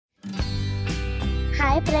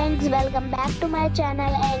Hi friends, welcome back to my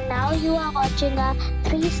channel and now you are watching a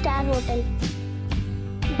 3-star hotel.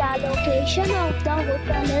 The location of the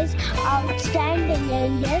hotel is outstanding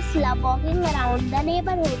and guests love walking around the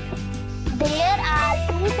neighborhood. There are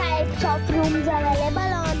 2 types of rooms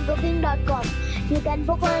available on booking.com. You can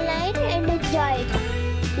book online and enjoy it.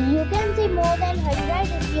 You can see more than 100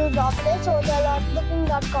 reviews of this hotel on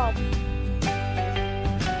booking.com.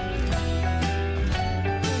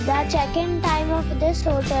 The check-in time of this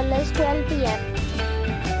hotel is 12 p.m.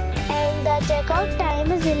 and the check-out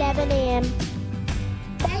time is 11 a.m.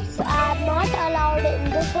 Pets are not allowed in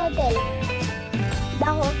this hotel. The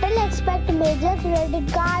hotel accepts major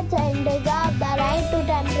credit cards and reserves the right to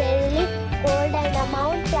temporarily hold an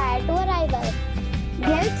amount prior to arrival.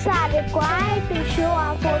 Guests are required to show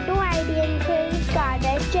a photo ID and credit card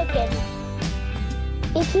at check-in.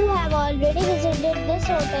 If you have already visited this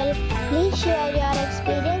hotel, please share your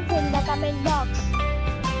experience in the comment box.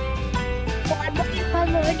 For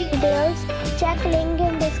more details, check link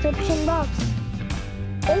in description box.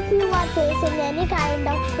 If you are facing any kind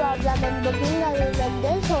of problem in booking a room in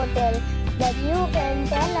this hotel, then you can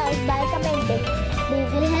tell us by commenting. We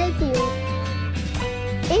will help you.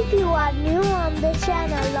 If you are new on this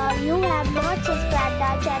channel or you have not subscribed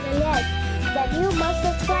our channel yet, then you must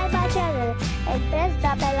subscribe our channel and press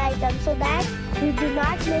the bell icon so that you do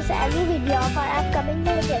not miss any video of our upcoming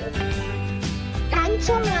hotels. Thanks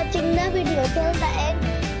for watching the video till the end.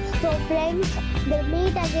 So friends, we'll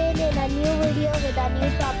meet again in a new video with a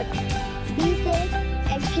new property. Be safe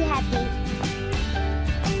and be happy.